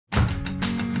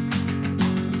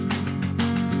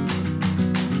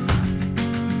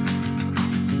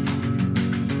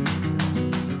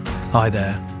Hi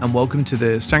there, and welcome to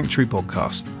the Sanctuary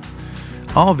Podcast.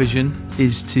 Our vision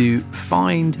is to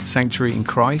find sanctuary in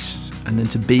Christ and then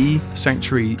to be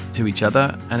sanctuary to each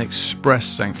other and express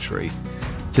sanctuary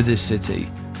to this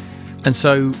city. And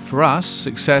so for us,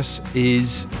 success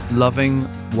is loving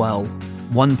well,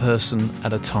 one person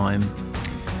at a time.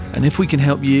 And if we can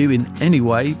help you in any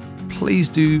way, please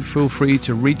do feel free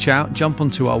to reach out, jump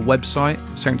onto our website,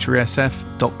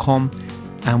 sanctuarysf.com,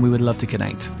 and we would love to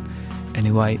connect.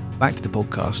 Anyway, back to the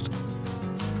podcast.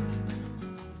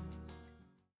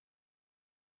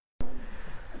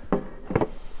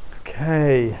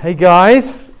 Okay, hey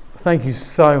guys, thank you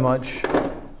so much,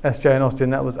 SJ and Austin.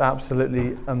 That was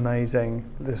absolutely amazing.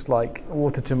 Just like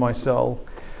water to my soul.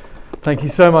 Thank you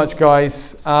so much,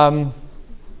 guys. And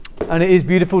it is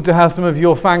beautiful to have some of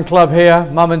your fan club here,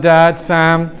 Mum and Dad,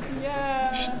 Sam.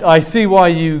 Yeah. I see why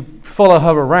you follow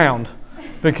her around,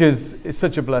 because it's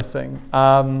such a blessing.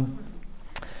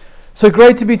 So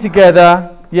great to be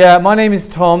together. Yeah, my name is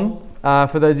Tom,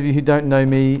 for those of you who don't know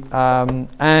me.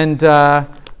 And I'm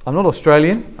not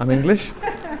Australian, I'm English.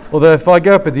 Although if I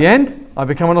go up at the end, I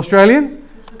become an Australian,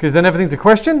 because then everything's a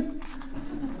question.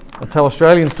 That's how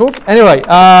Australians talk. Anyway,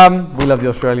 we love the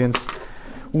Australians.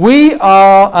 We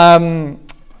are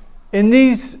in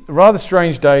these rather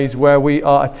strange days where we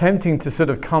are attempting to sort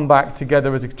of come back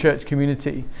together as a church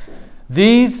community.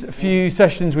 These few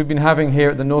sessions we've been having here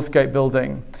at the Northgate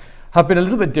building have been a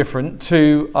little bit different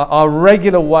to our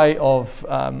regular way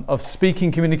of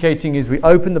speaking, communicating. Is we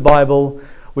open the Bible,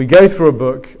 we go through a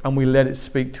book, and we let it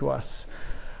speak to us.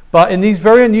 But in these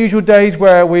very unusual days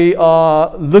where we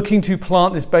are looking to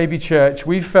plant this baby church,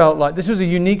 we felt like this was a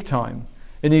unique time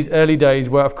in these early days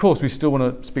where, of course, we still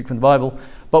want to speak from the Bible,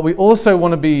 but we also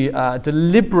want to be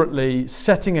deliberately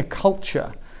setting a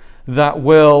culture that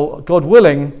will, God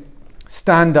willing,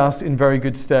 stand us in very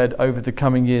good stead over the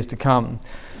coming years to come.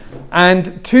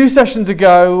 And 2 sessions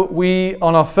ago,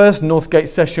 on our first Northgate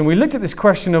session, we looked at this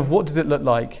question of what does it look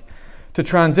like to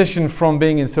transition from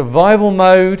being in survival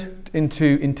mode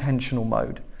into intentional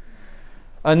mode.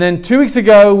 And then 2 weeks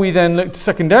ago, we then looked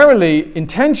secondarily,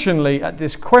 intentionally, at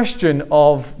this question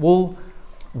of, well,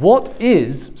 what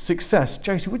is success?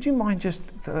 Josie, would you mind just,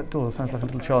 that door sounds like a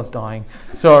little child's dying.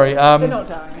 Sorry. They're not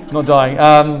dying. Not dying.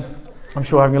 I'm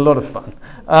sure having a lot of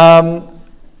fun.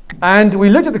 And we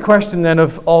looked at the question then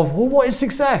of, well, what is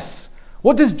success?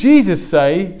 What does Jesus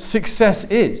say success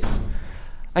is?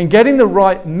 And getting the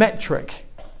right metric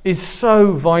is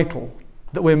so vital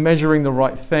that we're measuring the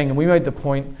right thing. And we made the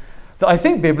point that I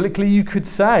think biblically you could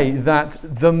say that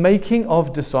the making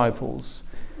of disciples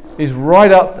is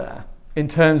right up there in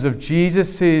terms of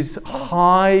Jesus'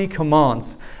 high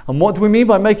commands. And what do we mean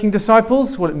by making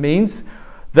disciples? Well, it means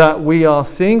that we are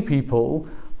seeing people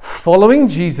following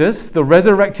Jesus, the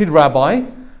resurrected rabbi,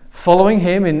 following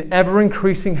him in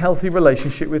ever-increasing healthy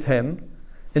relationship with him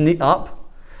in the up,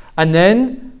 and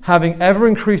then having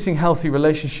ever-increasing healthy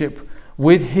relationship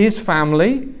with his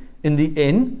family in the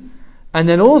in, and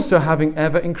then also having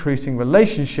ever-increasing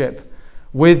relationship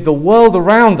with the world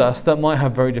around us that might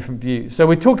have very different views. So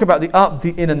we talk about the up,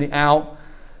 the in, and the out.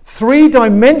 3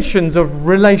 dimensions of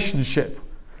relationship.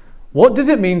 What does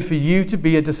it mean for you to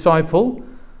be a disciple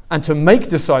and to make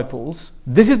disciples?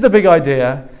 This is the big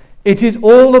idea. It is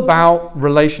all about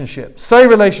relationship. Say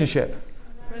relationship.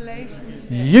 Relationship.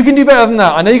 You can do better than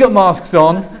that. I know you got masks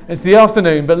on. It's the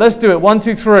afternoon, but let's do it. 1,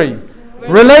 2, 3.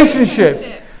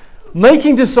 Relationship.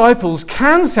 Making disciples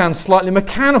can sound slightly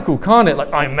mechanical, can't it?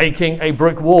 Like, I'm making a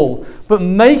brick wall. But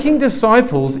making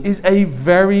disciples is a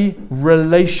very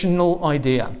relational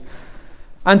idea.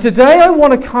 And today I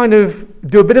want to kind of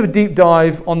do a bit of a deep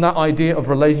dive on that idea of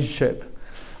relationship.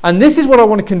 And this is what I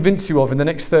want to convince you of in the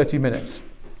next 30 minutes.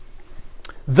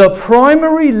 The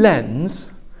primary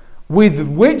lens with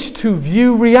which to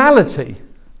view reality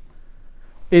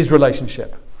is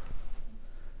relationship.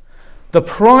 The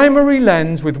primary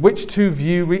lens with which to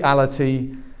view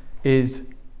reality is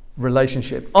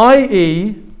relationship,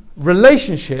 i.e.,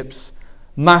 relationships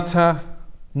matter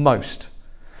most.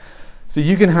 So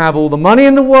you can have all the money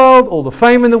in the world, all the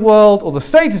fame in the world, all the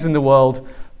status in the world,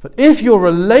 but if your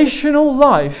relational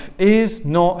life is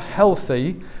not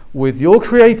healthy with your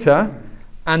Creator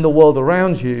and the world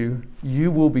around you, you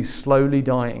will be slowly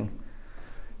dying.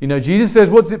 You know, Jesus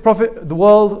says, what does it profit the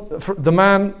world, for the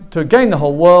man to gain the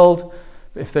whole world?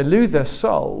 But if they lose their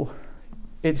soul,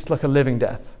 it's like a living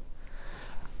death.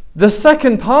 The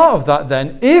second part of that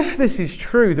then, if this is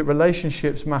true that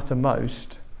relationships matter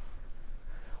most,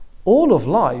 all of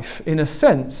life, in a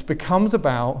sense, becomes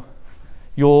about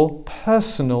your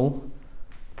personal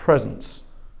presence.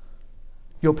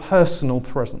 Your personal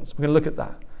presence. We're going to look at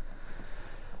that.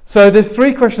 So there's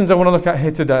 3 questions I want to look at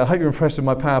here today. I hope you're impressed with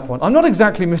my PowerPoint. I'm not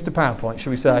exactly Mr. PowerPoint,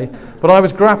 shall we say, but I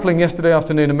was grappling yesterday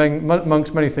afternoon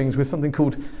amongst many things with something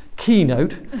called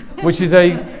Keynote, which is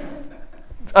a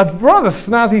rather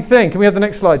snazzy thing. Can we have the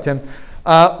next slide, Tim?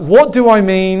 What do I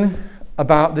mean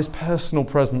about this personal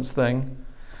presence thing?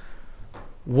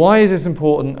 Why is this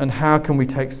important, and how can we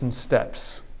take some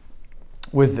steps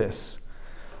with this?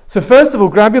 So first of all,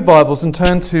 grab your Bibles and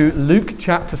turn to Luke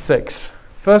chapter 6.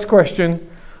 First question,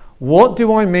 what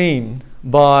do I mean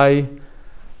by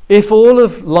if all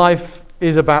of life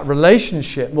is about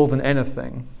relationship more than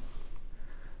anything,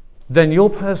 then your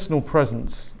personal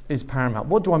presence is paramount?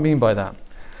 What do I mean by that?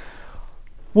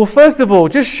 Well, first of all,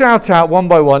 just shout out one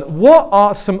by one, what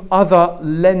are some other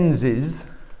lenses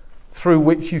through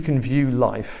which you can view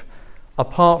life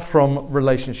apart from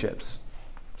relationships?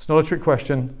 It's not a trick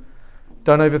question.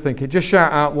 Don't overthink it. Just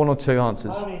shout out 1 or 2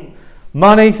 answers.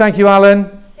 Money, thank you,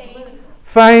 Alan.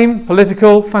 Fame,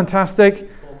 political, fantastic.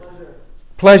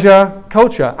 Pleasure,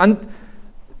 culture. And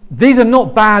these are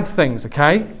not bad things,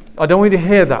 okay? I don't want you to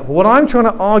hear that. But what I'm trying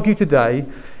to argue today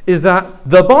is that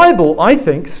the Bible, I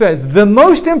think, says the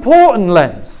most important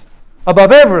lens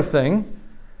above everything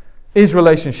is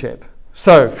relationship.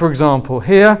 So, for example,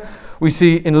 here we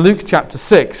see in Luke chapter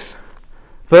 6,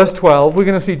 verse 12, we're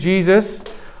going to see Jesus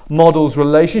models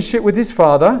relationship with his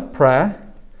Father, prayer,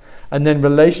 and then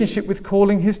relationship with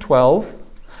calling his 12,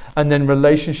 and then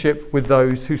relationship with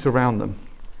those who surround them.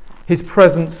 His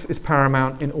presence is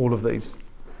paramount in all of these.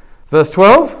 Verse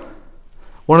 12,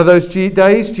 one of those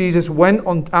days Jesus went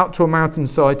out to a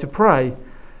mountainside to pray.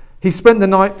 He spent the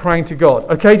night praying to God.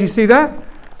 Okay, do you see that?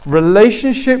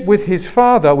 Relationship with his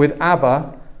Father, with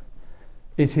Abba,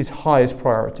 is his highest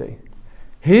priority.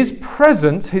 His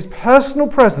presence, his personal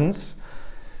presence,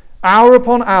 hour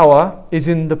upon hour, is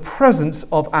in the presence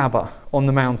of Abba on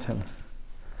the mountain.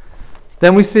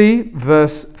 Then we see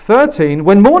verse 13.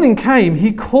 When morning came,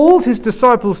 he called his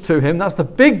disciples to him. That's the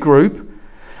big group.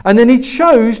 And then he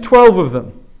chose 12 of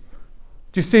them.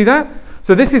 Do you see that?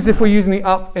 So this is if we're using the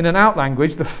up in and out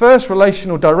language. The first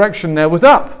relational direction there was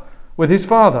up with his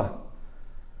Father.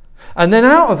 And then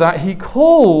out of that, he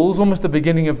calls almost the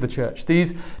beginning of the church,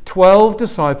 these 12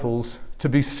 disciples to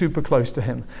be super close to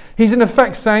him. He's in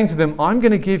effect saying to them, I'm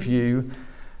going to give you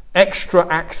extra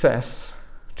access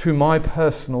to my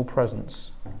personal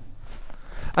presence.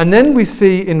 And then we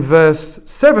see in verse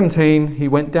 17, he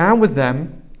went down with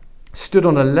them, stood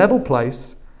on a level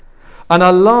place, and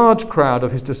a large crowd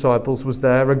of his disciples was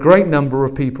there, a great number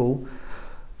of people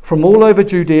from all over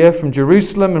Judea, from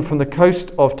Jerusalem and from the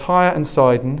coast of Tyre and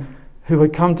Sidon, who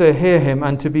had come to hear him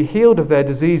and to be healed of their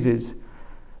diseases.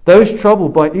 Those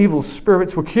troubled by evil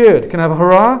spirits were cured. Can I have a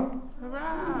hurrah?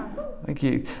 Hurrah! Thank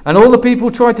you. And all the people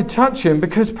tried to touch him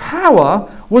because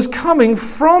power was coming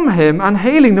from him and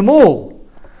healing them all.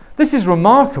 This is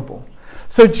remarkable.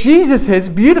 So Jesus has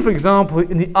a beautiful example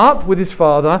in the up with his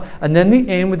Father, and then the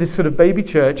in with this sort of baby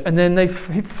church, and then it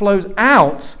flows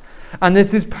out, and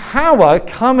there's this power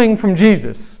coming from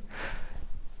Jesus.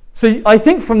 So I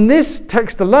think from this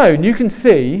text alone, you can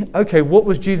see, okay, what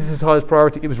was Jesus' highest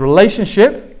priority? It was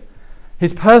relationship,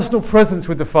 his personal presence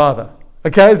with the Father.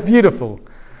 Okay, it's beautiful.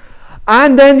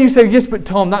 And then you say, yes, but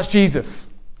Tom, that's Jesus.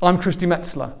 I'm Christy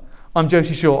Metzler. I'm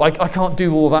Josie Shaw. I can't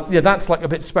do all that. Yeah, that's like a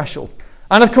bit special.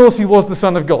 And of course, he was the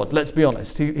Son of God. Let's be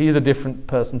honest. He is a different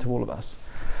person to all of us.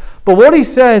 But what he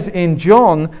says in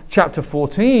John chapter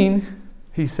 14,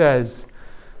 he says,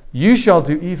 you shall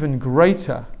do even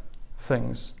greater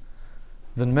things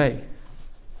than me.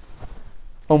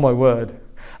 Oh my word.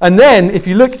 And then if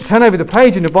you turn over the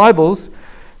page in the Bibles,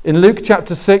 in Luke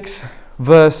chapter 6,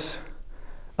 verse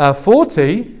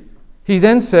 40, he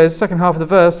then says, second half of the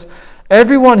verse,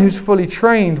 everyone who's fully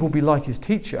trained will be like his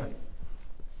teacher.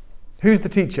 Who's the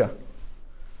teacher?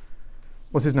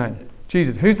 What's his name?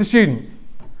 Jesus. Who's the student?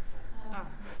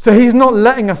 So he's not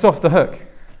letting us off the hook.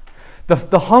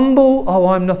 The humble, oh,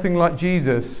 I'm nothing like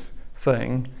Jesus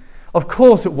thing, of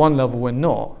course at one level we're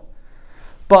not.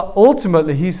 But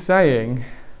ultimately he's saying,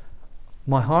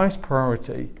 my highest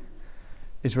priority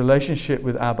is relationship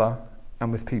with Abba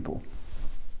and with people.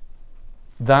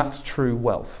 That's true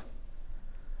wealth.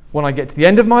 When I get to the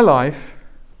end of my life,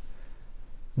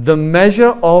 the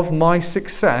measure of my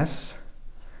success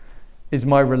is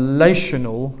my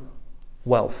relational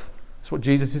wealth. That's what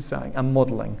Jesus is saying and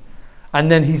modeling.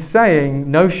 And then he's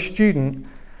saying,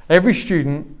 every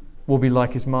student will be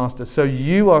like his master. So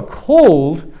you are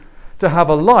called to have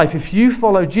a life, if you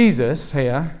follow Jesus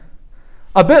here,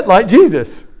 a bit like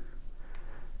Jesus,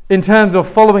 in terms of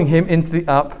following him into the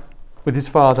up with his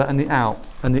Father and the out,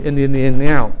 and the in, the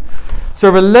out. So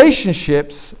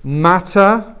relationships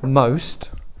matter most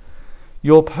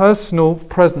Your personal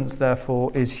presence,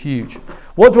 therefore, is huge.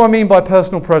 What do I mean by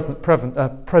personal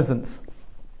presence?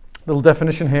 Little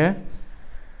definition here.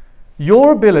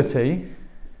 Your ability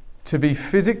to be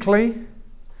physically,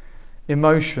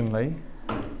 emotionally,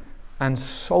 and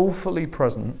soulfully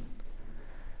present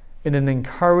in an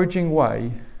encouraging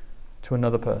way to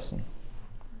another person.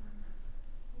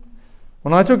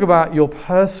 When I talk about your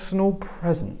personal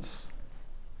presence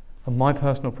and my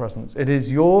personal presence, it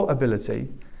is your ability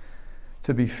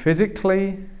to be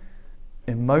physically,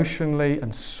 emotionally,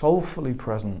 and soulfully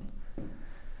present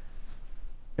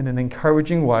in an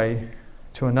encouraging way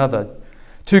to another.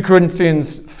 2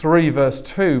 Corinthians 3 verse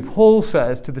 2, Paul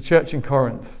says to the church in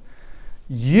Corinth,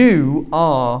 "You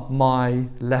are my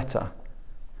letter,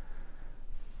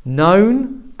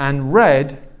 known and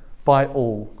read by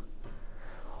all."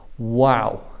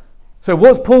 Wow. So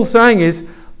what Paul's saying is,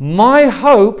 my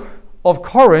hope of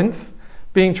Corinth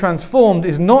being transformed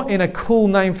is not in a cool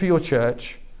name for your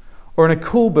church, or in a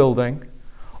cool building,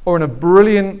 or in a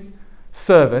brilliant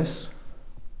service,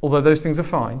 although those things are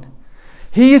fine.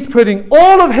 He is putting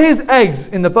all of his eggs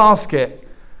in the basket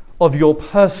of your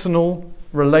personal,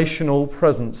 relational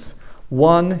presence,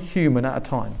 one human at a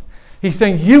time. He's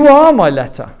saying, you are my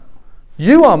letter.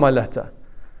 You are my letter.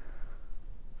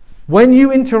 When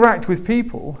you interact with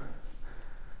people,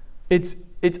 it's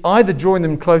either drawing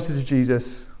them closer to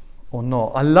Jesus or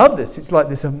not. I love this. It's like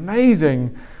this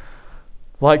amazing,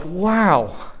 like,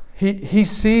 wow. He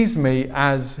sees me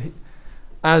as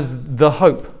the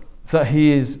hope that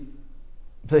he's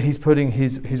putting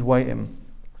his weight in.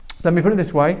 So let me put it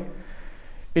this way.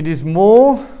 It is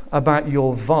more about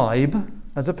your vibe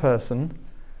as a person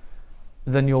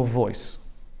than your voice.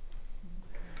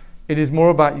 It is more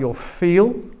about your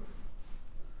feel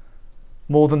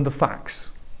more than the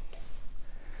facts.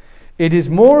 It is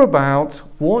more about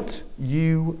what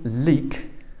you leak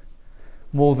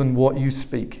more than what you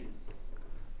speak.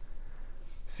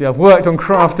 See, I've worked on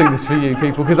crafting this for you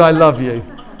people because I love you.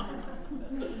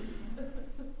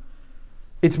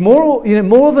 It's more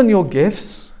than your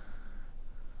gifts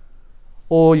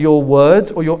or your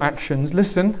words or your actions.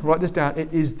 Listen, write this down.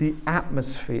 It is the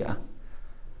atmosphere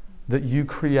that you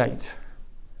create.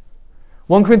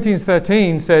 1 Corinthians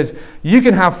 13 says, you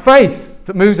can have faith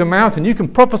that moves a mountain. You can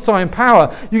prophesy in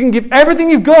power. You can give everything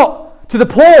you've got to the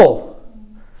poor.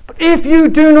 But if you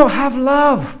do not have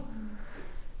love,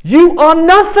 you are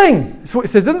nothing. That's what it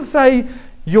says. It doesn't say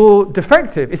you're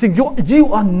defective. It's saying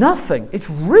you are nothing. It's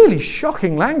really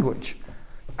shocking language.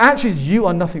 Actually, you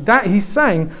are nothing. That he's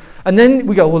saying. And then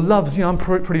we go, well, love's, I'm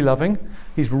pretty loving.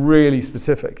 He's really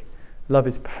specific. Love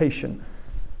is patient.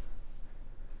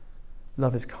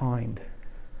 Love is kind.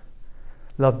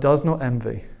 Love does not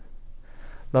envy.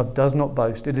 Love does not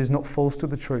boast. It is not false to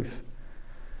the truth.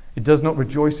 It does not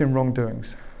rejoice in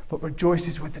wrongdoings, but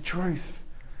rejoices with the truth.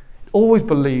 It always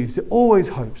believes. It always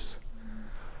hopes.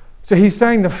 So he's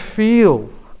saying the feel,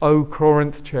 O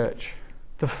Corinth church,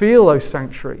 the feel, O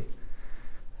sanctuary,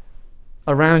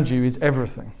 around you is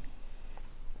everything.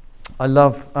 I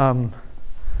love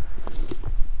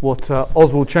what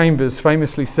Oswald Chambers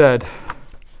famously said.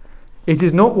 It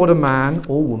is not what a man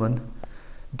or woman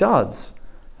does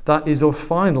that is of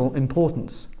final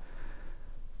importance,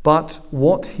 but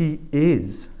what he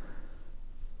is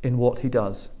in what he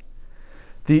does.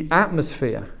 The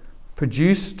atmosphere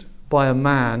produced by a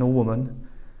man or woman,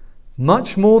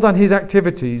 much more than his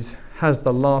activities, has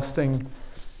the lasting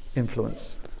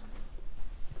influence.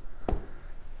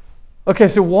 Okay,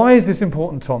 so why is this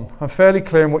important, Tom? I'm fairly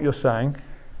clear in what you're saying.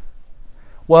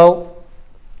 Well,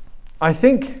 I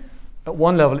think at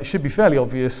one level it should be fairly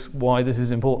obvious why this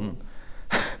is important.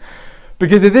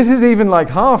 Because if this is even like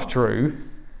half true,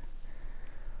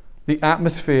 the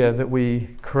atmosphere that we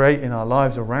create in our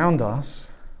lives around us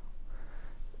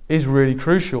is really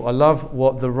crucial. I love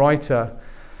what the writer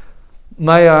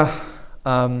Maya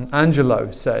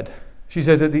Angelou said. She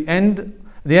says at the end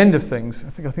of things,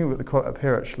 I think we've got the quote up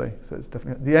here actually, so it's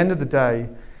definitely at the end of the day,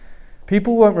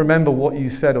 people won't remember what you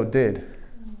said or did.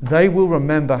 They will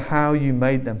remember how you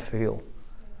made them feel.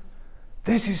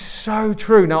 This is so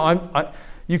true. Now,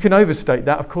 you can overstate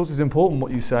that. Of course, it's important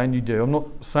what you say and you do. I'm not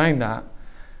saying that.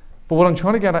 But what I'm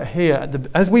trying to get at here,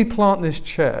 as we plant this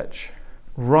church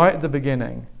right at the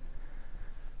beginning,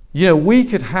 we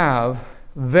could have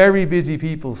very busy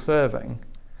people serving.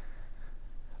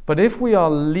 But if we are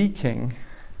leaking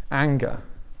anger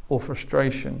or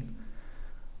frustration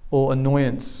or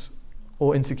annoyance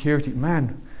or insecurity,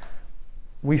 man,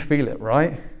 we feel it,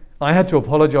 right? I had to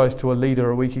apologize to a leader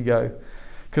a week ago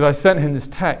because I sent him this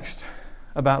text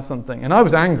about something and I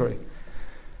was angry.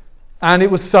 And it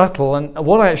was subtle, and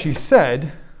what I actually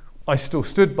said, I still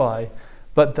stood by,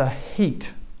 But the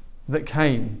heat that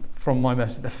came from my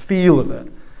message, the feel of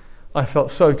it, I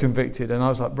felt so convicted, and I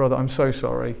was like, brother, I'm so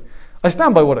sorry. I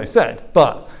stand by what I said,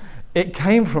 but it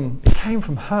came from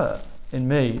hurt in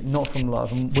me, not from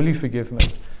love. And will you forgive me?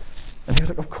 And he was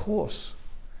like, of course.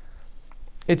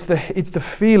 It's the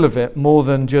feel of it more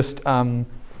than just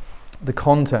the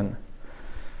content.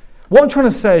 What I'm trying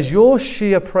to say is your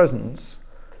sheer presence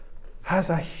has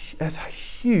a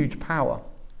huge power.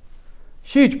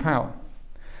 Huge power.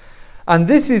 And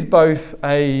this is both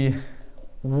a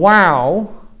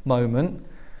wow moment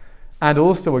and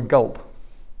also a gulp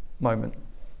moment.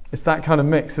 It's that kind of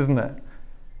mix, isn't it?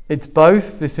 It's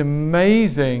both this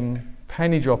amazing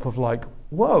penny drop of like,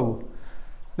 whoa,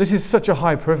 this is such a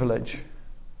high privilege,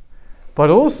 but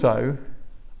also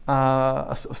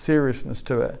a sort of seriousness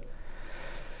to it.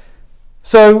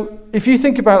 So if you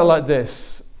think about it like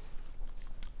this,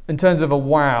 in terms of a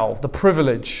wow, the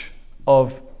privilege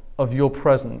of your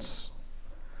presence,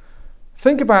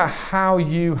 think about how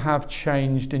you have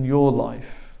changed in your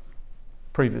life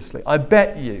previously. I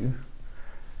bet you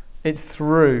it's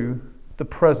through the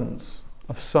presence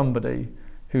of somebody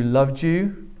who loved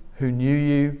you, who knew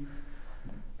you,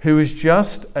 who is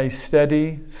just a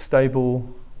steady,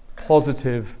 stable,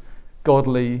 positive,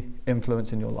 godly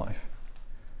influence in your life.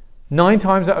 9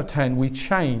 times out of 10, we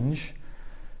change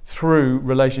through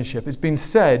relationship. It's been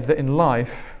said that in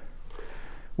life,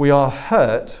 we are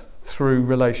hurt through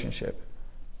relationship,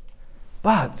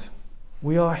 but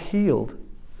we are healed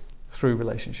through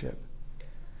relationship.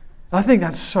 I think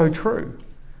that's so true.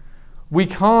 We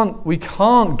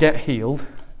can't get healed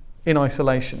in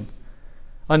isolation.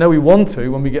 I know we want to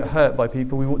when we get hurt by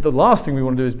people. The last thing we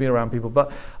want to do is be around people.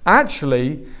 But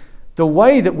actually, the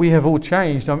way that we have all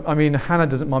changed, I mean, Hannah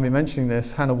doesn't mind me mentioning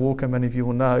this. Hannah Walker, many of you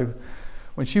will know.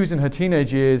 When she was in her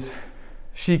teenage years,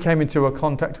 she came into a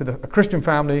contact with a Christian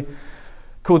family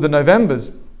called the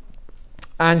Novembers.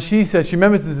 And she says she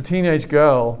remembers as a teenage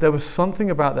girl, there was something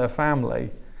about their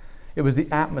family. It was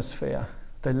the atmosphere.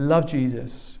 They loved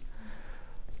Jesus.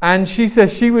 And she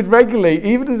says she would regularly,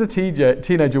 even as a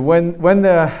teenager, when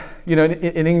they're,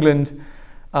 in England,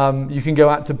 you can go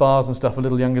out to bars and stuff a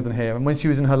little younger than here. And when she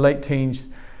was in her late teens,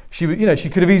 she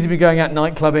could have easily been going out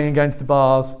night clubbing and going to the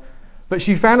bars. But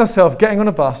she found herself getting on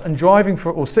a bus and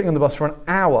or sitting on the bus for an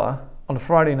hour on a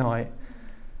Friday night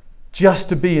just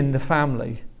to be in the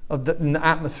family, in the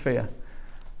atmosphere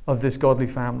of this godly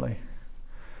family.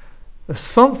 There's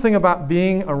something about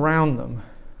being around them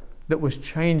that was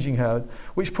changing her,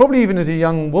 which probably even as a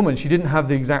young woman, she didn't have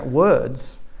the exact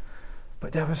words,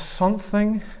 but there was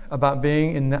something about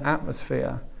being in the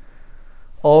atmosphere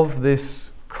of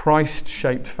this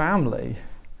Christ-shaped family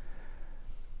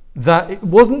that it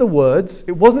wasn't the words,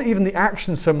 it wasn't even the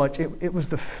action so much, it was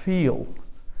the feel.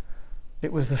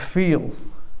 It was the feel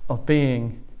of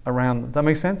being around them. Does that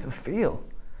make sense? A feel.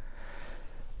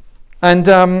 And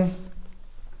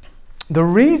the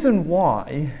reason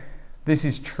why this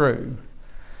is true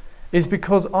is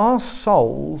because our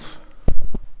souls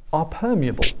are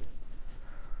permeable.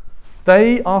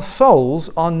 Our souls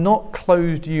are not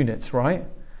closed units, right?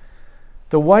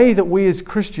 The way that we as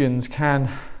Christians can,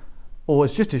 or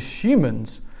as just as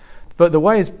humans, but the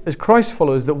way as Christ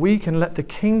followers that we can let the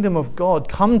kingdom of God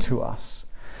come to us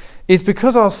is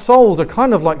because our souls are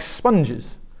kind of like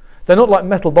sponges. They're not like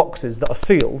metal boxes that are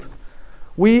sealed.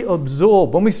 We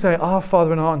absorb, when we say, Our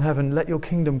Father and art in heaven, let your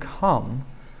kingdom come,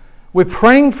 we're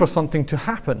praying for something to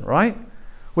happen, right?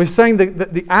 We're saying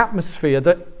that the atmosphere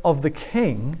of the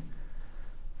King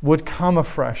would come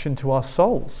afresh into our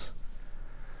souls.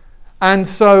 And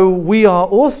so we are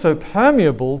also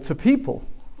permeable to people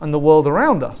and the world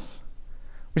around us,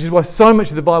 which is why so much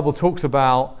of the Bible talks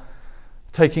about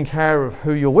taking care of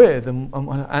who you're with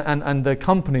and the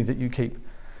company that you keep.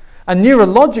 And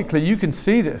neurologically, you can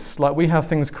see this. Like we have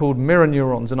things called mirror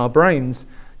neurons in our brains.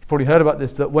 You've probably heard about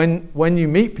this, but when you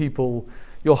meet people,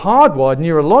 you're hardwired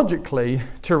neurologically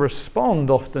to respond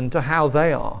often to how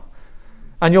they are.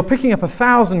 And you're picking up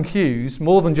 1,000 cues,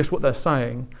 more than just what they're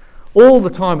saying, all the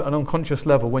time at an unconscious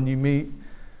level when you meet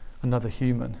another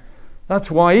human.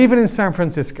 That's why even in San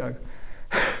Francisco,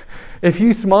 if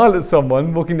you smile at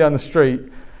someone walking down the street,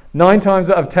 9 times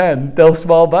out of 10, they'll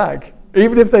smile back,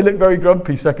 even if they look very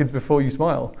grumpy seconds before you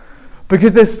smile.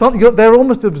 Because there's something, they're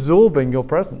almost absorbing your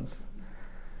presence.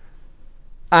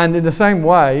 And in the same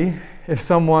way, if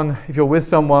you're with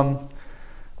someone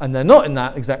and they're not in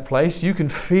that exact place, you can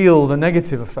feel the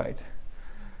negative effect.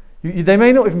 They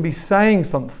may not even be saying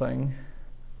something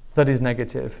that is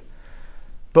negative,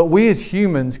 but we as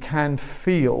humans can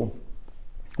feel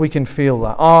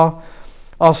that.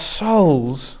 Our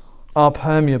souls are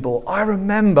permeable. I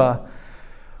remember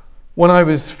when I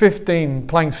was 15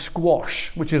 playing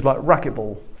squash, which is like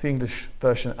racquetball, the English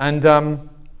version. And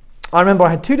I remember I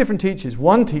had two different teachers.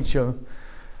 One teacher,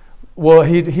 well,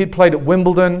 he'd played at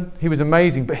Wimbledon. He was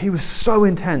amazing, but he was so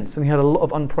intense and he had a lot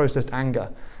of unprocessed anger.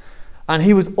 And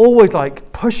he was always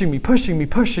like pushing me.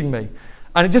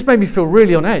 And it just made me feel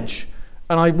really on edge.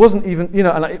 And I wasn't even,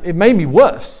 and it made me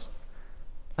worse.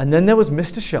 And then there was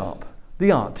Mr. Sharp,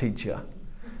 the art teacher,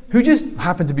 who just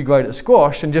happened to be great at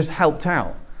squash and just helped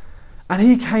out. And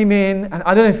he came in, and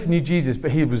I don't know if he knew Jesus,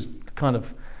 but he was kind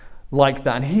of like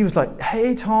that. And he was like,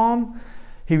 hey, Tom.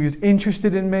 He was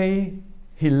interested in me.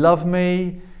 He loved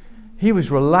me. He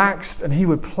was relaxed, and he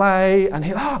would play. And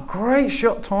great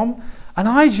shot, Tom. And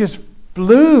I just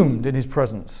bloomed in his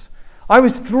presence. I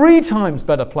was 3 times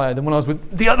better player than when I was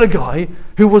with the other guy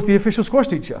who was the official squash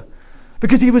teacher,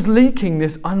 because he was leaking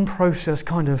this unprocessed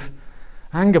kind of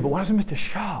anger. But when I was with Mr.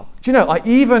 Sharp, do you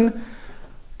know,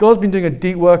 God's been doing a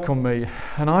deep work on me,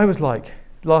 and I was like,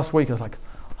 last week I was like,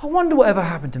 I wonder whatever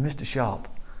happened to Mr. Sharp.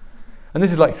 And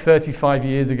this is like 35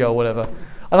 years ago or whatever.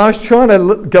 And I was trying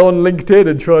to go on LinkedIn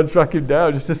and try and track him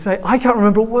down just to say, I can't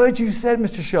remember a word you said,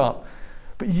 Mr. Sharp.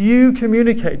 But you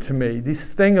communicate to me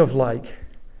this thing of like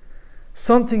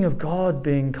something of God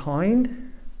being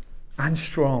kind and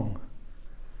strong.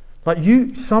 Like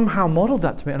you somehow modeled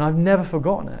that to me, and I've never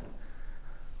forgotten it.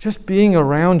 Just being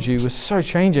around you was so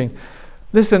changing.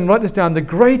 Listen, write this down. The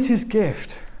greatest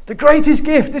gift,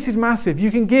 this is massive,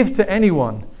 you can give to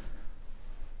anyone,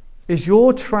 is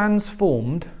your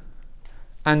transformed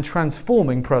and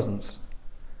transforming presence.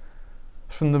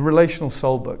 From the Relational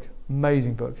Soul book,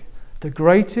 amazing book. The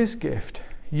greatest gift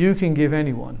you can give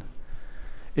anyone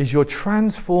is your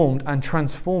transformed and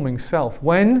transforming self.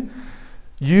 When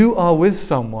you are with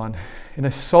someone in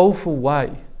a soulful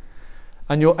way,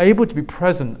 and you're able to be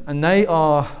present, and they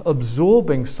are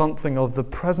absorbing something of the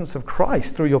presence of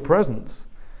Christ through your presence,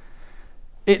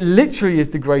 it literally is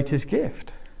the greatest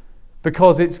gift,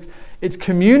 because it's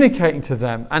communicating to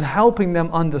them and helping them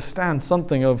understand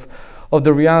something of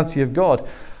the reality of God.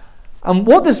 And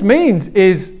what this means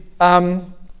is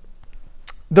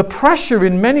the pressure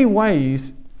in many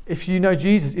ways, if you know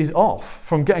Jesus, is off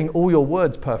from getting all your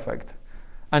words perfect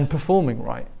and performing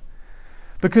right.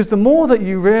 Because the more that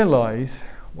you realize,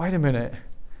 wait a minute,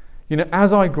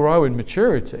 as I grow in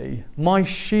maturity, my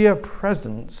sheer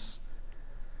presence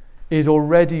is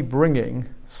already bringing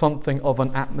something of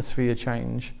an atmosphere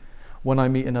change when I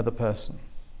meet another person.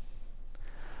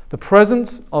 The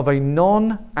presence of a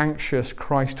non-anxious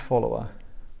Christ follower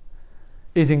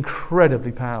is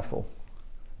incredibly powerful.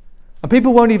 And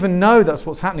people won't even know that's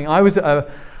what's happening. I was at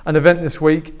an event this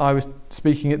week. I was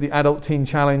speaking at the Adult Teen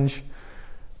Challenge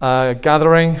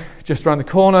gathering just around the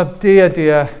corner.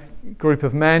 Dear group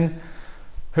of men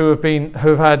who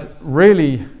have had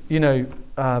really,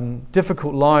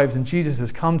 difficult lives, and Jesus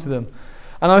has come to them.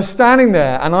 And I was standing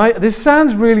there, and this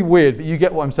sounds really weird, but you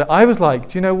get what I'm saying. I was like,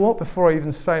 do you know what? Before I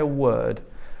even say a word,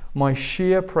 my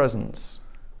sheer presence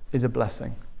is a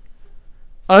blessing.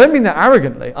 I don't mean that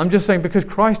arrogantly. I'm just saying because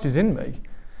Christ is in me.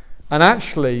 And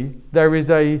actually, there is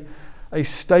a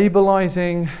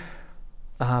stabilizing,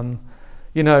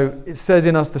 it says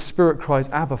in us, the Spirit cries,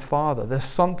 Abba, Father. There's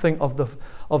something of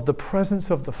the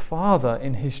presence of the Father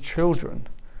in his children.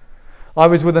 I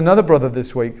was with another brother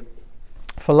this week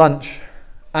for lunch,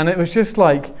 and it was just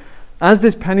like, as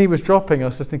this penny was dropping, I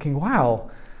was just thinking,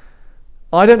 wow,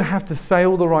 I don't have to say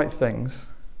all the right things.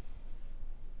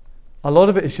 A lot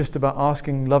of it is just about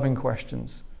asking loving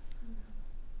questions,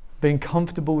 being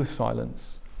comfortable with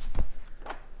silence.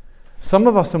 Some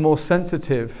of us are more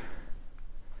sensitive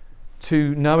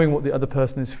to knowing what the other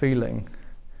person is feeling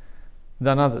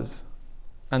than others.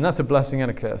 And that's a blessing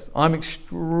and a curse. I'm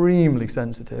extremely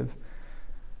sensitive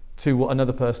to what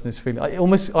another person is feeling.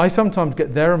 I sometimes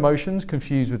get their emotions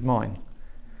confused with mine.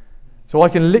 So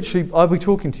I'll be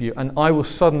talking to you and I will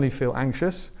suddenly feel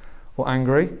anxious or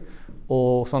angry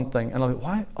or something. And I'll be,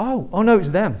 why? Oh no, it's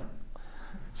them.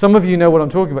 Some of you know what I'm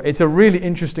talking about. It's a really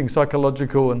interesting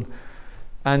psychological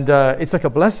and it's like a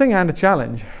blessing and a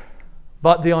challenge.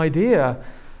 But the idea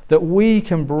that we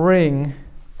can bring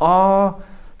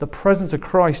the presence of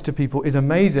Christ to people is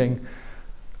amazing.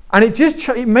 And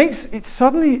it makes it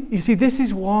suddenly, you see, this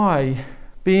is why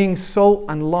being salt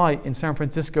and light in San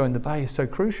Francisco and the Bay is so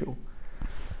crucial.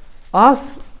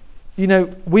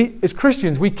 We as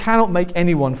Christians, we cannot make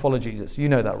anyone follow Jesus. You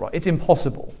know that, right? It's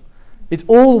impossible. It's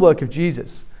all the work of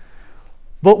Jesus.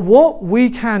 But what we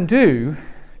can do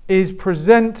is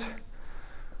present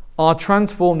our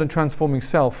transformed and transforming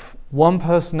self one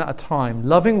person at a time,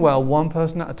 loving well one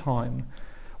person at a time,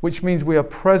 which means we are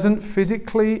present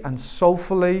physically and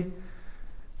soulfully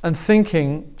and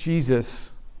thinking,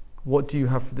 Jesus, what do you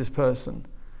have for this person?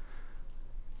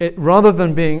 Rather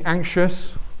than being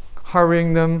anxious,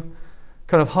 hurrying them,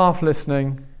 kind of half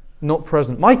listening, not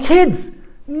present. My kids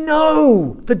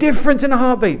know the difference in a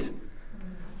heartbeat.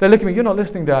 They look at me, you're not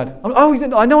listening, Dad.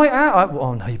 I know I am.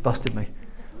 Oh no, you busted me.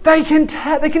 They can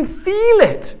feel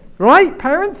it, right,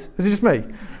 parents? Is it just me?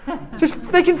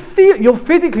 They can feel it. You're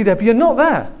physically there, but you're not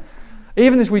there.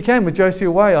 Even this weekend with Josie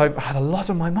away, I've had a lot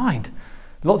on my mind.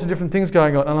 Lots of different things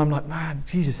going on, and I'm like, man,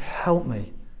 Jesus, help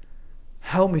me.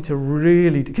 Help me to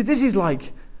really, because this is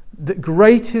like the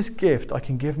greatest gift I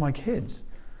can give my kids.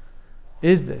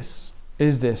 Is this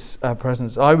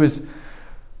presence? I was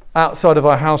outside of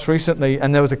our house recently,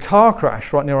 and there was a car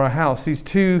crash right near our house. These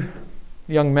two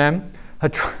young men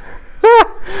had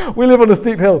we live on a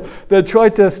steep hill. They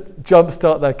tried to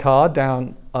jumpstart their car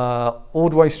down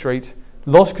Ordway Street,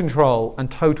 lost control, and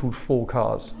totaled 4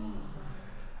 cars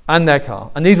and their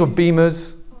car. And these were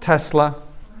Beamers, Tesla.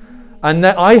 And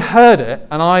then I heard it,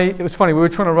 and it was funny. We were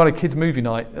trying to run a kids' movie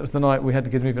night. It was the night we had the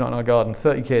kids' movie night in our garden.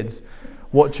 30 kids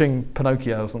watching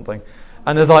Pinocchio or something.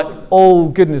 And there's like all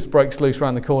goodness breaks loose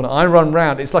around the corner. I run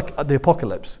round. It's like the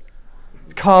apocalypse.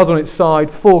 Cars on its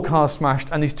side, 4 cars smashed,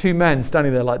 and these 2 men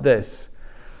standing there like this.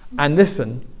 And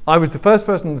listen, I was the first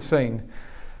person on the scene,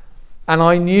 and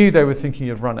I knew they were thinking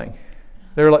of running.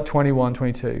 They were like 21,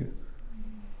 22.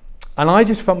 And I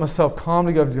just felt myself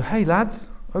calmly go over to, hey lads,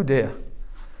 oh dear.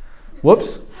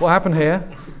 Whoops, what happened here?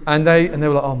 And they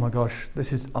were like, oh my gosh,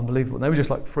 this is unbelievable. And they were just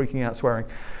like freaking out, swearing.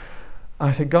 And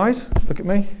I said, guys, look at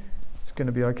me. It's going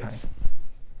to be okay.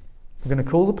 We're going to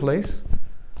call the police.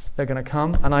 They're going to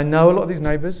come. And I know a lot of these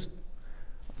neighbours.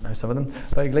 I know some of them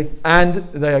vaguely. And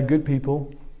they are good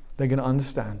people. They're going to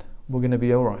understand. We're going to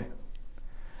be all right.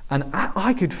 And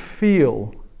I could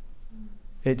feel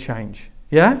it change.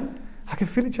 Yeah? I could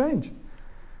feel it change.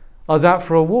 I was out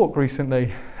for a walk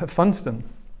recently at Funston.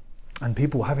 And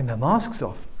people were having their masks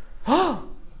off.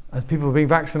 As people were being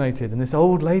vaccinated. And this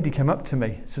old lady came up to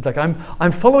me. She was like,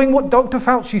 I'm following what Dr.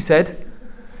 Fauci said.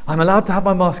 I'm allowed to have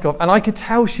my mask off. And I could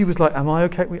tell she was like, am I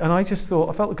okay? And I just thought,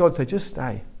 I felt God say, just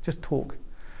stay. Just talk.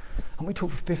 And we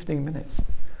talked for 15 minutes.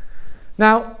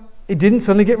 Now, it didn't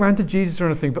suddenly get round to Jesus or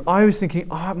anything. But I was thinking,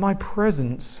 my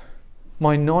presence,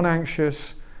 my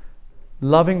non-anxious,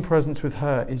 loving presence with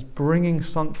her is bringing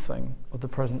something of the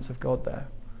presence of God there.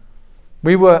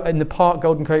 We were in the park,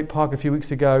 Golden Gate Park, a few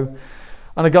weeks ago,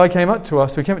 and a guy came up to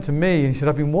us. So he came up to me and he said,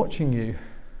 I've been watching you.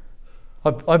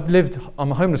 I'm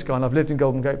a homeless guy and I've lived in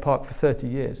Golden Gate Park for 30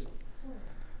 years.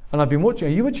 And I've been watching,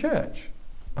 are you a church?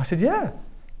 I said, yeah,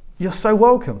 you're so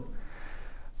welcome.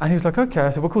 And he was like, okay. I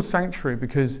said, we're called Sanctuary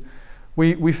because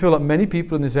we feel like many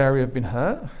people in this area have been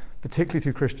hurt, particularly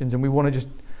through Christians, and we want to just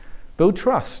build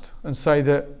trust and say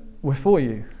that we're for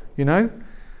you, you know?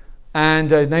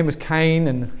 And his name was Kane,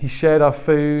 and he shared our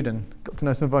food and got to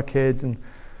know some of our kids. And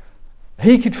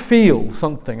he could feel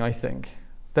something, I think.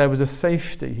 There was a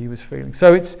safety he was feeling.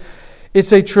 So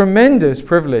it's a tremendous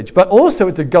privilege, but also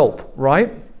it's a gulp, right?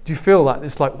 Do you feel that?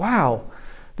 It's like, wow,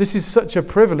 this is such a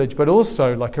privilege, but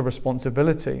also like a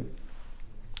responsibility.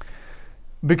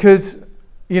 Because,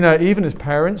 you know, even as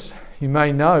parents, you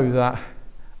may know that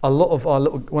a lot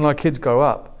of when our kids grow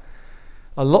up,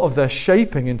 a lot of their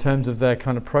shaping in terms of their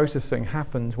kind of processing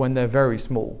happens when they're very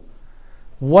small.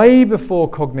 Way before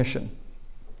cognition.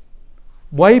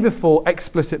 Way before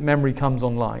explicit memory comes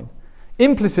online.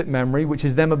 Implicit memory, which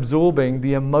is them absorbing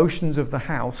the emotions of the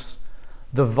house,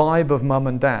 the vibe of mum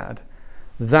and dad,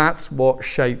 that's what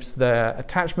shapes their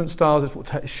attachment styles, it's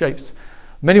what shapes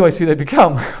many ways who they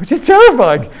become, which is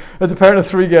terrifying as a parent of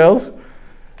 3 girls.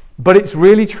 But it's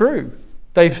really true.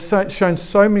 They've shown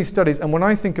so many studies, and when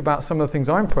I think about some of the things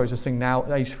I'm processing now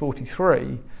at age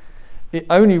 43, it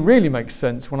only really makes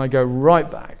sense when I go right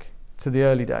back to the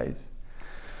early days.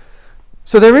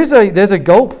 So there's a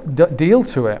gulp deal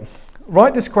to it.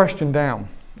 Write this question down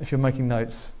if you're making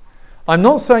notes. I'm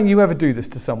not saying you ever do this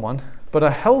to someone, but a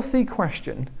healthy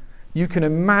question you can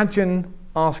imagine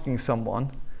asking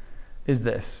someone is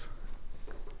this: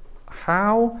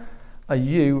 how are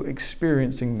you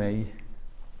experiencing me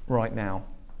right now?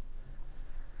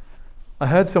 I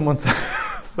heard someone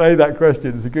say that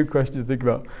question. It's a good question to think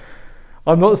about.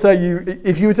 I'm not saying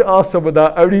if you were to ask someone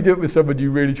that, only do it with someone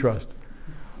you really trust.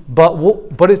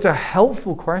 But it's a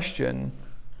helpful question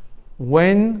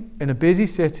when in a busy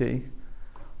city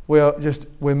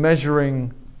we're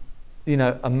measuring, you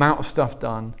know, amount of stuff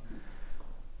done,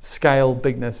 scale,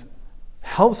 bigness.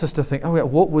 Helps us to think, oh yeah,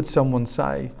 what would someone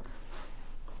say?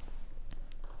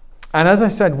 And as I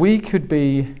said, we could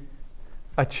be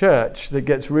a church that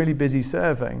gets really busy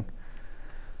serving.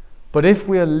 But if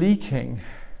we are leaking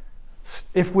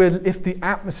if the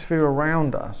atmosphere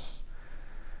around us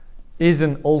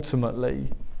isn't ultimately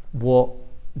what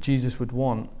Jesus would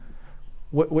want,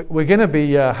 we're going to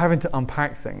be having to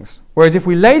unpack things. Whereas if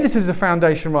we lay this as a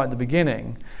foundation right at the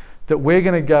beginning, that we're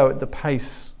going to go at the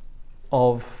pace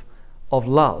of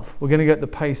love. We're going to go at the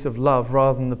pace of love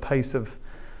rather than the pace of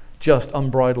just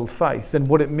unbridled faith. Then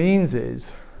what it means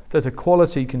is there's a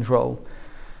quality control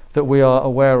that we are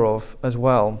aware of as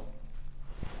well.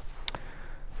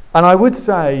 And I would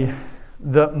say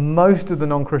that most of the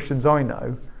non-Christians I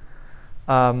know,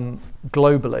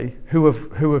 globally, who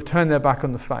have turned their back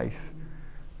on the faith,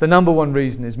 the number one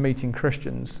reason is meeting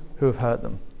Christians who have hurt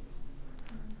them.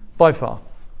 By far.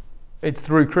 It's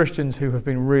through Christians who have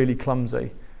been really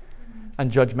clumsy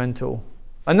and judgmental.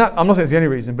 And that, I'm not saying it's the only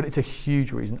reason, but it's a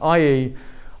huge reason. i.e.,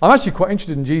 I'm actually quite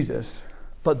interested in Jesus,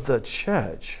 but the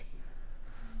church,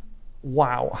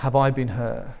 wow, have I been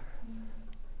hurt.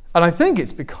 And I think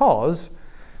it's because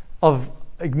of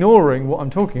ignoring what I'm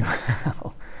talking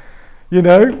about. You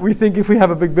know, we think if we have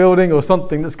a big building or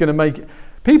something that's going to make it,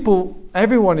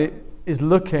 everyone is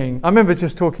looking. I remember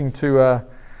just talking to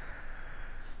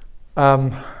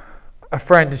a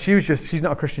friend, and she's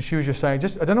not a Christian. She was just saying,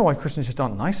 I don't know why Christians just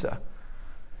aren't nicer.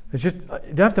 It's just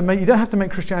you don't have to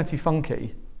make Christianity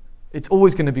funky. It's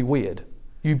always going to be weird.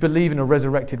 You believe in a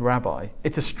resurrected rabbi.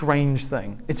 It's a strange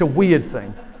thing. It's a weird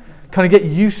thing. Kind of get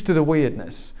used to the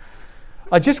weirdness.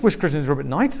 I just wish Christians were a bit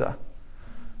nicer.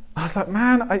 I was like,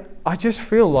 man, I just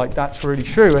feel like that's really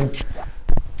true. And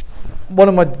one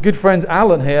of my good friends,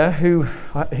 Alan here, who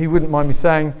he wouldn't mind me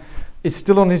saying, is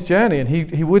still on his journey, and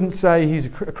he wouldn't say he's a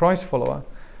Christ follower.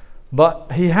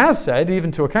 But he has said,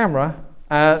 even to a camera,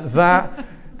 that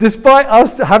despite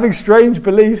us having strange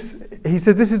beliefs, he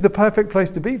says this is the perfect place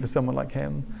to be for someone like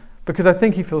him, because I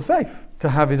think he feels safe to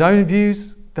have his own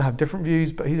views, to have different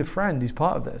views, but he's a friend, he's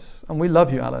part of this. And we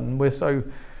love you, Alan, and we're so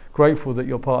grateful that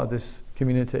you're part of this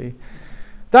community.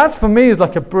 That, for me, is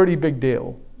like a pretty big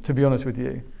deal, to be honest with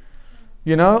you.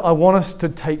 You know, I want us to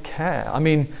take care. I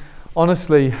mean,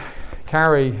 honestly,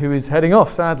 Carrie, who is heading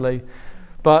off, sadly,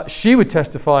 but she would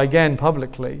testify again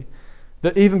publicly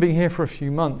that even being here for a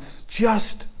few months,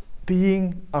 just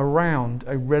being around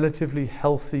a relatively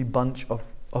healthy bunch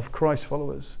of Christ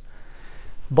followers,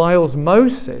 by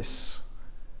osmosis,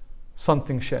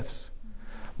 something shifts.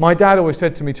 My dad always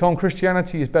said to me, Tom,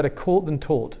 Christianity is better caught than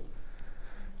taught.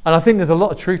 And I think there's a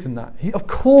lot of truth in that. Of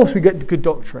course we get good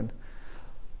doctrine,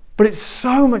 but it's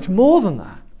so much more than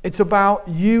that. It's about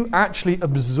you actually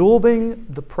absorbing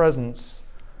the presence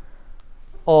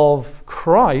of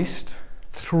Christ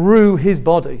through his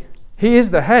body. He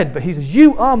is the head, but he says,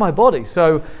 you are my body.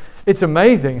 So it's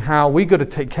amazing how we got to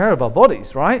take care of our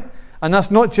bodies, right? And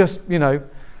that's not just,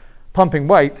 pumping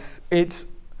weights. It's,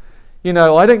 I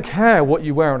don't care what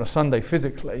you wear on a Sunday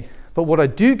physically, but what I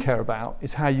do care about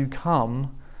is how you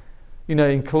come.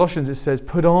 In Colossians it says,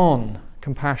 put on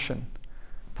compassion.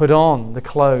 Put on the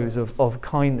clothes of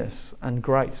kindness and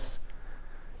grace.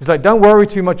 It's like, don't worry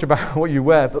too much about what you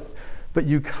wear, but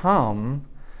you come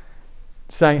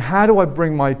saying, how do I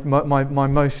bring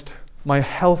my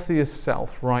healthiest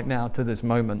self right now to this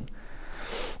moment?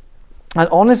 And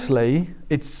honestly,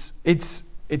 it's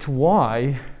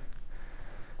why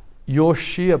your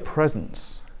sheer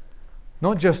presence,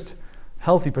 not just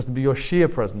healthy presence, but your sheer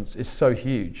presence is so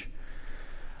huge.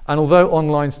 And although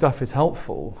online stuff is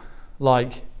helpful,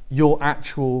 like your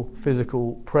actual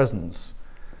physical presence,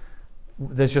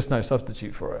 there's just no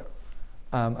substitute for it.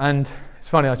 And it's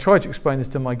funny, I tried to explain this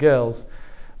to my girls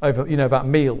over, about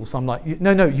meals. I'm like,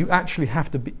 no, you actually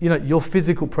have to be, your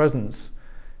physical presence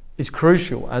is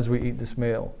crucial as we eat this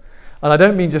meal. And I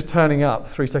don't mean just turning up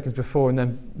 3 seconds before and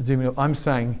then zooming up. I'm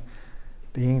saying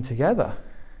being together,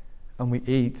 and we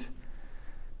eat,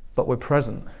 but we're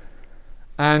present.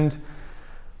 And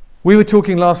we were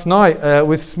talking last night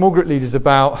with small group leaders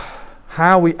about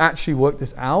how we actually work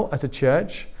this out as a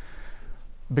church,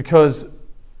 because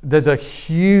there's a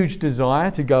huge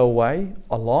desire to go away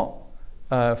a lot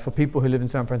for people who live in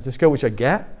San Francisco, which I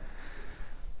get.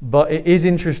 But it is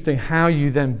interesting how you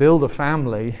then build a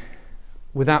family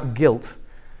without guilt,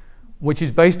 which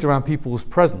is based around people's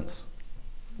presence,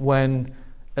 when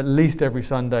at least every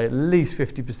Sunday, at least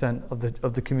 50%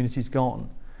 of the community's gone.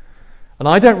 And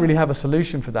I don't really have a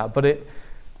solution for that,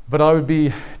 but I would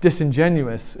be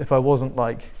disingenuous if I wasn't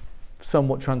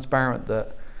somewhat transparent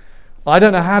that I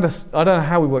don't know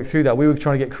how we work through that. We were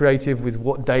trying to get creative with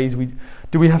what days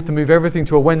do we have to move everything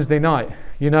to a Wednesday night,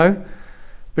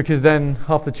 because then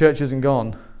half the church isn't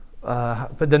gone.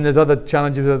 But then there's other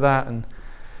challenges with that, and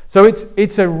so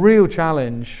it's a real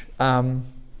challenge, and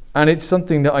it's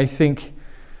something that I think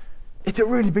it's a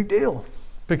really big deal.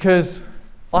 Because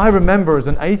I remember as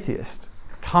an atheist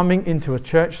coming into a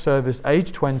church service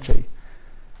age 20,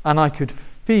 and I could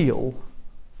feel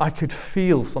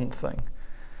something.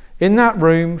 In that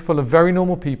room full of very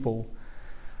normal people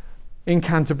in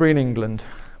Canterbury in England,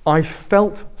 I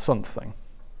felt something.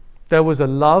 There was a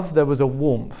love, there was a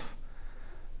warmth.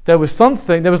 There was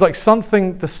like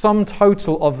something, the sum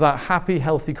total of that happy,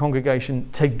 healthy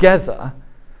congregation together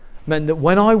meant that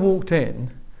when I walked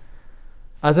in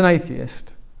as an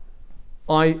atheist,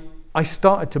 I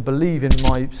started to believe in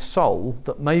my soul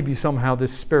that maybe somehow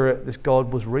this spirit, this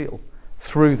God was real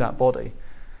through that body.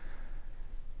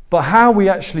 But how we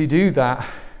actually do that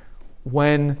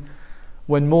when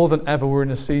more than ever we're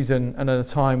in a season and at a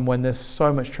time when there's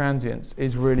so much transience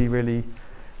is really, really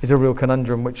is a real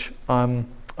conundrum, which I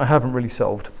haven't really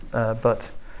solved, but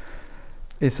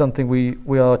is something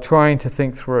we are trying to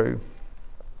think through.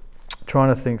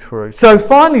 So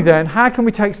finally then, how can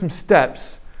we take some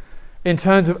steps in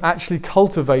terms of actually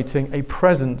cultivating a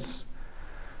presence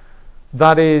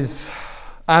that is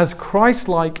as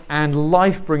Christ-like and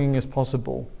life-bringing as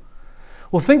possible?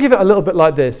 Well, think of it a little bit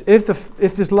like this. If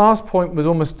this last point was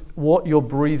almost what you're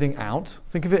breathing out,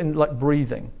 think of it in like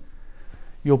breathing.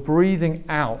 You're breathing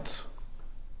out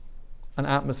an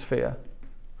atmosphere.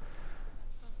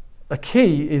 A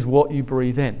key is what you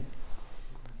breathe in.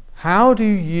 How do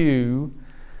you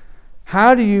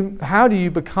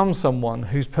become someone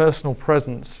whose personal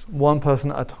presence, one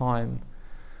person at a time,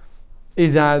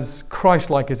 is as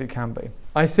Christ-like as it can be?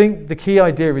 I think the key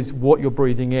idea is what you're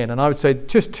breathing in. And I would say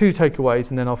just 2 takeaways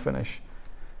and then I'll finish.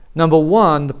 Number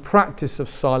 1, the practice of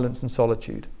silence and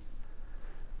solitude.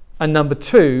 And number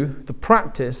 2, the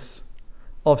practice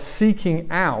of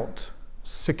seeking out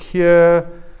secure,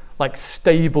 like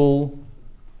stable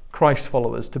Christ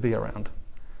followers to be around.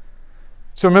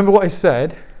 So remember what I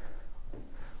said.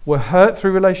 We're hurt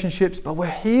through relationships, but we're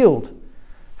healed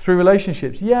through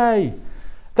relationships. Yay!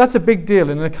 That's a big deal.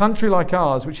 In a country like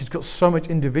ours, which has got so much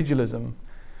individualism,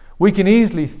 we can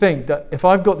easily think that if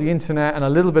I've got the internet and a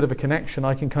little bit of a connection,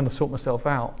 I can kind of sort myself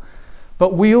out.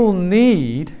 But we all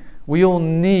need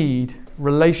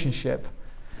relationship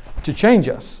to change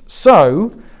us.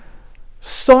 So,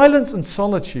 silence and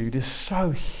solitude is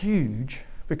so huge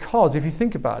because if you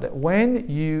think about it, when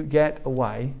you get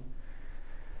away,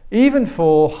 even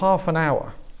for half an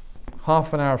hour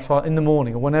in the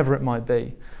morning or whenever it might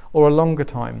be, or a longer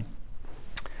time,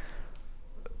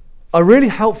 a really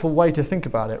helpful way to think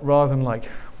about it rather than like,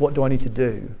 what do I need to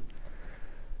do?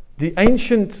 The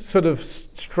ancient sort of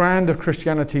strand of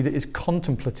Christianity that is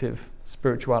contemplative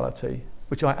spirituality,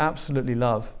 which I absolutely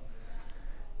love,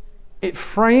 it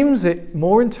frames it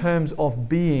more in terms of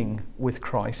being with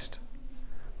Christ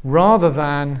rather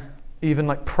than even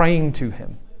like praying to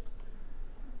him.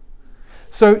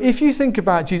 So if you think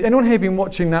about Jesus, anyone here been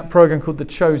watching that program called The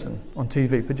Chosen on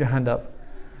TV? Put your hand up.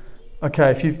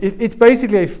 Okay, it's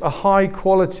basically a high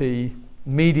quality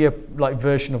media like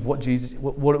version of what it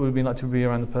would have been like to be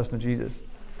around the person of Jesus.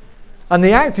 And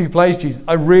the actor who plays Jesus,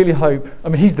 I really hope,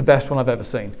 he's the best one I've ever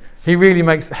seen. He really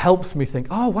helps me think,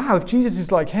 oh wow, if Jesus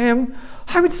is like him,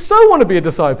 I would so want to be a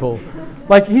disciple.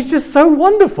 Like he's just so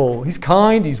wonderful. He's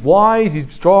kind, he's wise,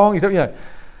 he's strong,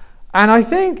 And I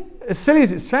think, as silly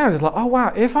as it sounds, it's like, oh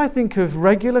wow, if I think of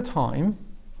regular time,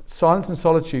 silence and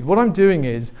solitude, what I'm doing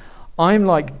is I'm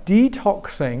like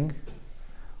detoxing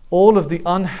all of the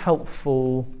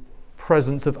unhelpful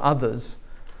presence of others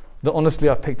that honestly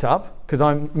I've picked up, because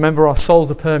remember our souls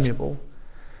are permeable,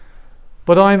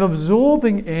 but I'm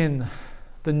absorbing in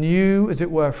the new, as it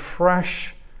were,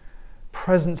 fresh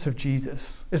presence of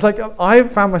Jesus. It's like I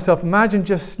found myself, imagine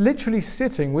just literally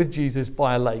sitting with Jesus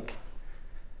by a lake.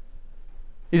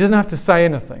 He doesn't have to say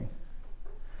anything.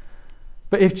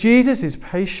 But if Jesus is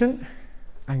patient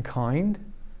and kind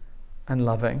and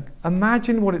loving,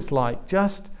 imagine what it's like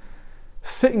just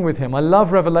sitting with him. I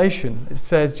love Revelation. It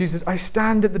says, Jesus, I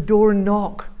stand at the door and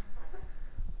knock.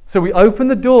 So we open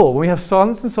the door. When we have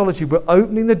silence and solitude, we're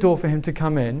opening the door for him to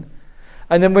come in.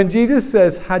 And then when Jesus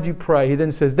says, how'd you pray? He then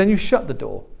says, then you shut the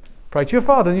door. Pray to your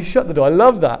Father and you shut the door. I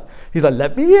love that. He's like,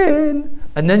 let me in.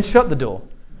 And then shut the door.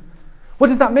 What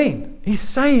does that mean? He's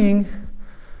saying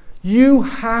you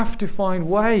have to find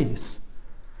ways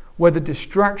where the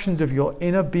distractions of your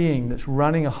inner being that's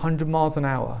running 100 miles an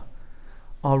hour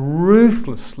are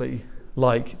ruthlessly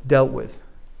dealt with.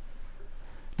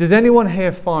 Does anyone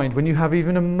here find when you have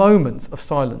even a moment of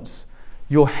silence,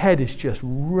 your head is just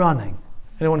running?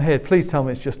 Anyone here? Please tell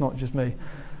me it's just not just me.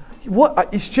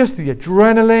 It's just the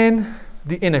adrenaline,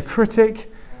 the inner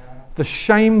critic, the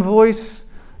shame voice,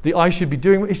 the I should be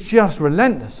doing. It's just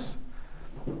relentless.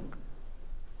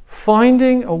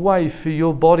 Finding a way for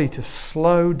your body to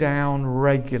slow down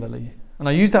regularly. And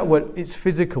I use that word, it's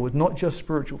physical, it's not just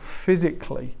spiritual,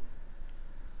 physically.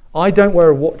 I don't wear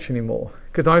a watch anymore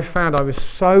because I found I was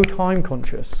so time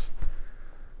conscious.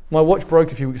 My watch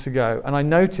broke a few weeks ago and I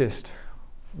noticed,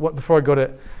 before I got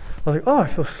it, I was like, oh, I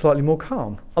feel slightly more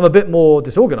calm. I'm a bit more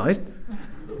disorganized,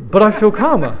 but I feel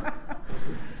calmer.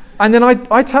 And then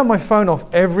I turn my phone off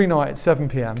every night at 7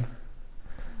 p.m.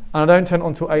 and I don't turn it on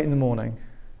until 8 in the morning.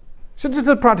 So it's just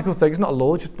a practical thing. It's not a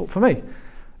law, it's just for me.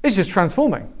 It's just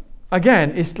transforming.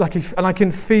 Again, it's like, and I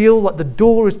can feel like the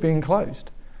door is being closed.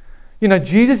 You know,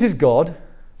 Jesus is God.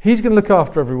 He's going to look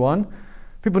after everyone.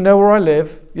 People know where I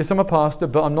live. Yes, I'm a pastor,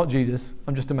 but I'm not Jesus.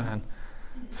 I'm just a man.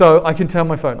 So I can turn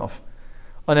my phone off.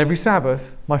 On every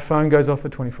Sabbath, my phone goes off for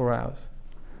 24 hours.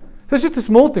 So it's just a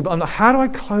small thing, but I'm like, how do I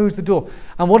close the door?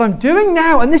 And what I'm doing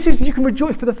now, and this is, you can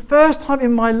rejoice, for the first time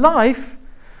in my life,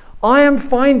 I am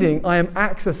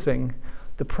accessing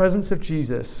the presence of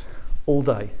Jesus all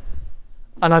day.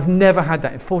 And I've never had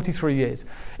that in 43 years.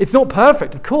 It's not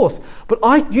perfect, of course, but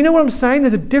do you know what I'm saying?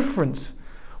 There's a difference.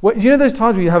 You know those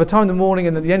times where you have a time in the morning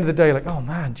and at the end of the day you're like, oh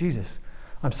man, Jesus,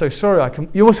 I'm so sorry.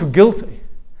 You almost feel guilty.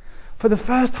 For the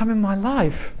first time in my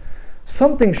life,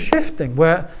 something's shifting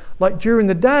where, like during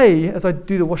the day, as I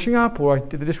do the washing up or I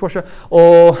do the dishwasher,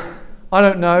 or I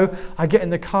don't know, I get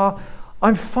in the car,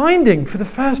 I'm finding for the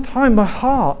first time my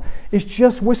heart is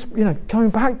just coming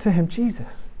back to him,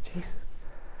 Jesus.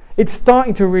 It's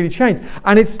starting to really change.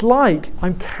 And it's like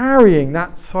I'm carrying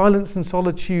that silence and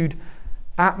solitude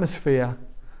atmosphere,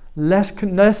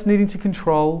 less needing to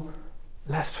control,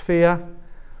 less fear,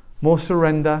 more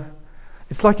surrender.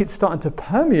 It's like it's starting to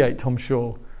permeate Tom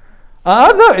Shaw. I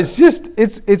don't know,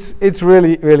 it's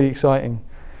really, really exciting.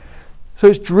 So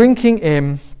it's drinking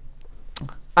in.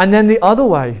 And then the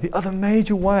other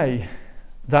major way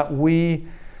that we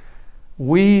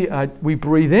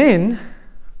breathe in,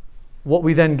 what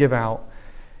we then give out,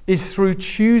 is through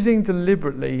choosing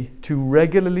deliberately to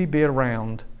regularly be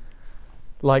around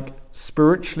like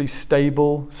spiritually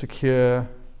stable, secure,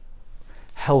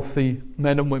 healthy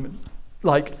men and women.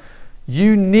 Like,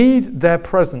 you need their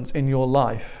presence in your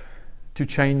life to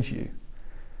change you.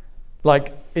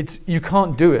 Like, you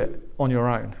can't do it on your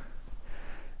own.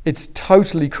 It's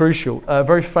totally crucial. A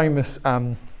very famous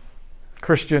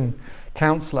Christian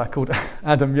counselor called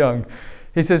Adam Young,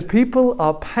 he says, people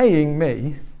are paying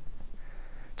me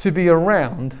to be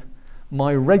around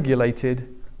my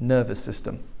regulated nervous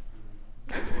system.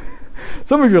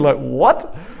 Some of you are like,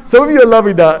 what? Some of you are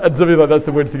loving that, and some of you are like, that's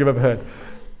the weirdest thing I've ever heard.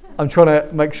 I'm trying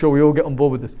to make sure we all get on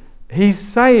board with this. He's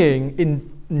saying in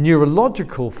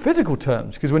neurological, physical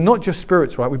terms, because we're not just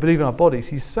spirits, right? We believe in our bodies.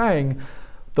 He's saying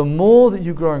the more that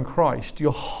you grow in Christ,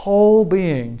 your whole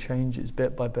being changes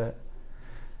bit by bit.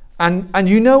 And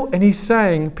he's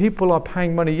saying people are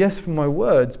paying money, yes, for my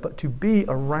words, but to be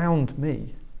around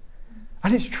me.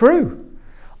 And it's true.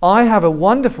 I have a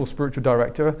wonderful spiritual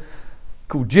director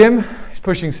called Jim. He's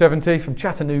pushing 70 from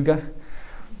Chattanooga.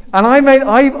 And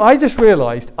I just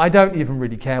realized I don't even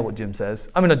really care what Jim says.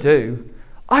 I mean, I do.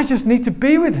 I just need to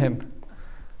be with him.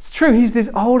 It's true. He's this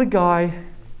older guy.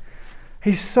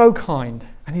 He's so kind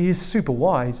and he is super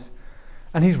wise.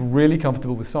 And he's really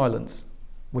comfortable with silence,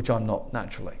 which I'm not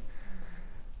naturally.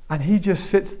 And he just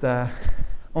sits there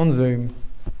on Zoom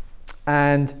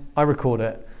and I record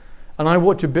it. And I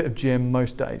watch a bit of Jim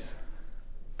most days.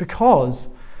 Because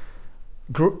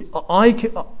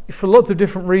for lots of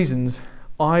different reasons,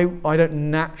 I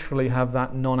don't naturally have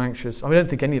that non-anxious. I don't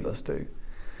think any of us do.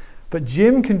 But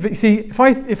Jim can see,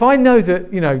 if I know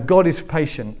that God is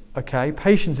patient, okay,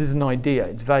 patience is an idea,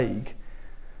 it's vague.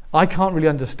 I can't really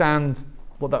understand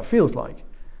what that feels like.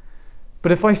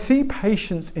 But if I see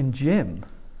patience in Jim,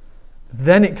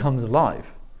 then it comes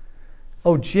alive.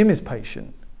 Oh, Jim is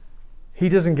patient. He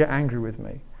doesn't get angry with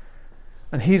me.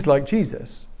 And he's like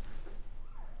Jesus.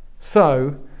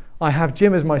 So I have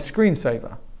Jim as my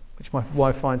screensaver, which my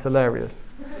wife finds hilarious.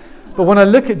 But when I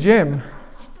look at Jim,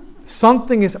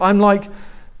 I'm like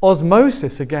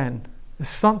osmosis again. There's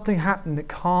something happening that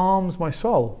calms my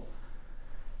soul.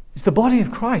 It's the body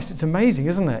of Christ. It's amazing,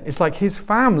 isn't it? It's like his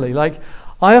family. Like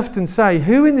I often say,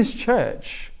 who in this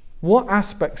church, what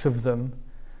aspects of them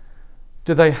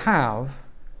do they have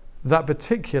that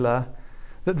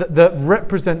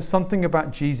represents something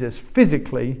about Jesus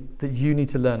physically that you need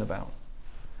to learn about?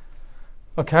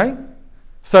 Okay?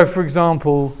 So, for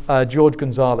example, George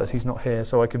Gonzalez, he's not here,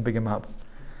 so I can big him up.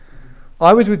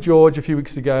 I was with George a few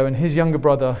weeks ago and his younger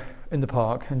brother in the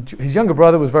park, and his younger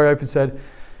brother was very open, said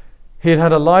he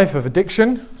had a life of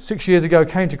addiction. 6 years ago,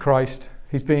 came to Christ.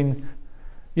 He's been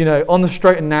on the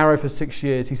straight and narrow for 6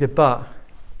 years. He said, but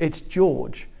it's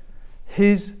George.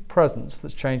 His presence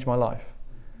that's changed my life.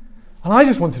 And I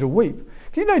just wanted to weep.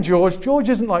 You know George? George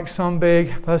isn't like some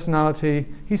big personality.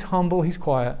 He's humble, he's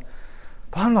quiet.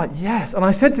 But I'm like, yes. And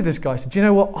I said to this guy, I said, do you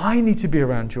know what? I need to be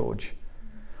around George.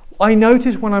 I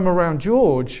notice when I'm around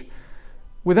George,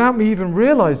 without me even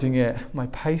realizing it, my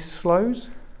pace slows.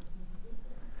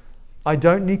 I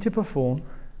don't need to perform.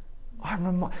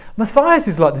 Matthias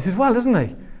is like this as well, isn't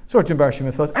he? Sorry to embarrass you,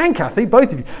 Matthias. And Kathy,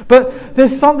 both of you. But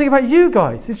there's something about you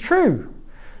guys. It's true.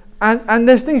 And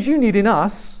there's things you need in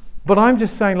us. But I'm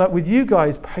just saying, like with you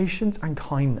guys, patience and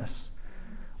kindness.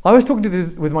 I was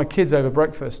talking with my kids over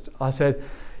breakfast. I said,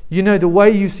 you know, the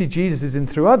way you see Jesus is in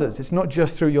through others. It's not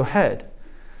just through your head.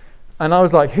 And I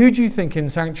was like, who do you think in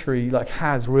Sanctuary like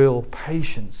has real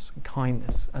patience and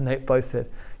kindness? And they both said,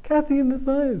 Kathy and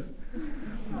Matthias.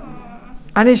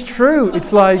 And it's true.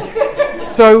 It's like,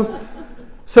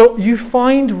 so you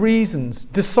find reasons,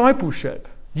 discipleship.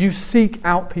 You seek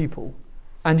out people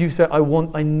and you say,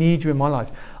 I need you in my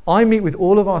life. I meet with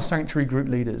all of our Sanctuary group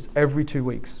leaders every 2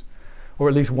 weeks, or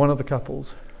at least one of the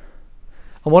couples.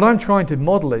 And what I'm trying to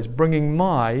model is bringing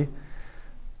my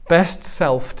best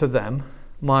self to them,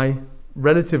 my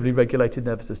relatively regulated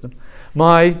nervous system,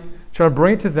 trying to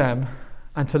bring it to them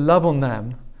and to love on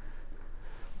them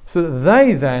so that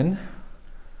they then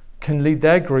can lead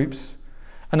their groups.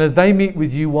 And as they meet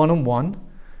with you one-on-one,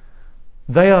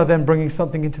 they are then bringing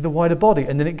something into the wider body,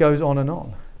 and then it goes on and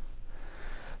on.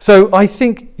 So I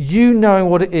think you knowing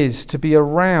what it is to be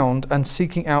around and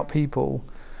seeking out people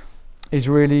is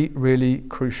really, really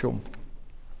crucial.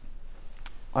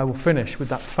 I will finish with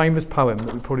that famous poem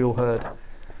that we probably all heard.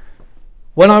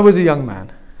 When I was a young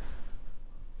man,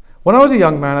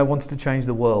 I wanted to change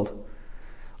the world.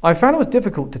 I found it was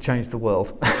difficult to change the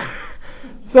world.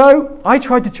 So I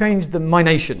tried to change my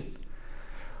nation.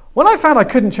 When I found I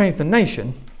couldn't change the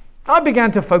nation, I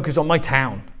began to focus on my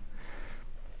town.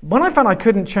 When I found I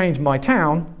couldn't change my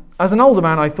town, as an older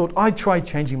man, I thought I'd try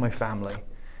changing my family.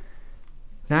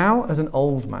 Now, as an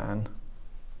old man,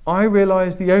 I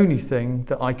realize the only thing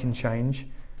that I can change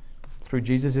through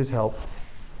Jesus' help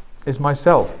is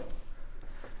myself.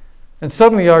 And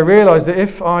suddenly I realized that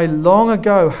if I long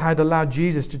ago had allowed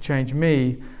Jesus to change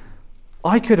me,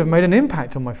 I could have made an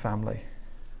impact on my family.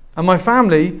 And my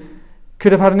family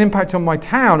could have had an impact on my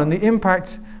town, and the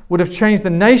impact would have changed the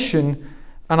nation,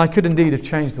 and I could indeed have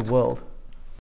changed the world.